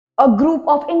A group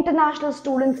of international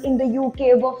students in the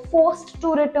UK were forced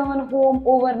to return home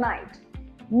overnight.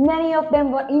 Many of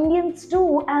them were Indians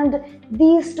too, and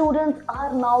these students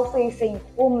are now facing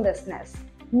homelessness,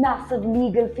 massive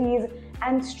legal fees,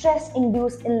 and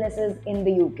stress-induced illnesses in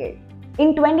the UK.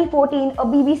 In 2014, a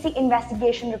BBC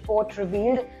investigation report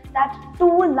revealed that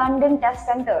 2 London test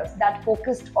centres that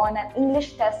focused on an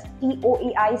English test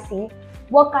TOEIC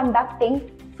were conducting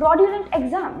fraudulent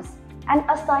exams and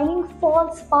assigning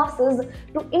false passes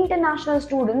to international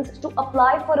students to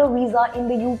apply for a visa in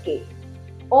the UK.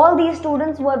 All these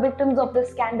students were victims of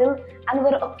this scandal and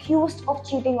were accused of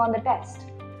cheating on the test.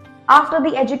 After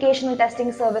the Educational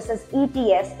Testing Services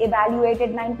ETS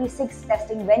evaluated 96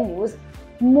 testing venues,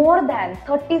 more than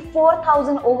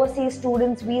 34,000 overseas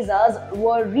students' visas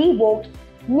were revoked,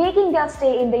 making their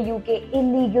stay in the UK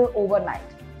illegal overnight.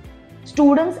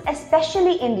 Students,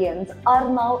 especially Indians, are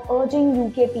now urging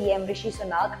UK PM Rishi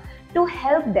Sunak to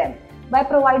help them by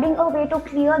providing a way to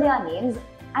clear their names,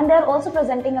 and they are also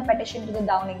presenting a petition to the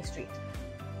Downing Street.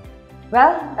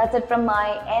 Well, that's it from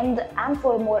my end, and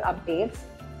for more updates,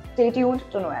 stay tuned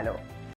to Noello.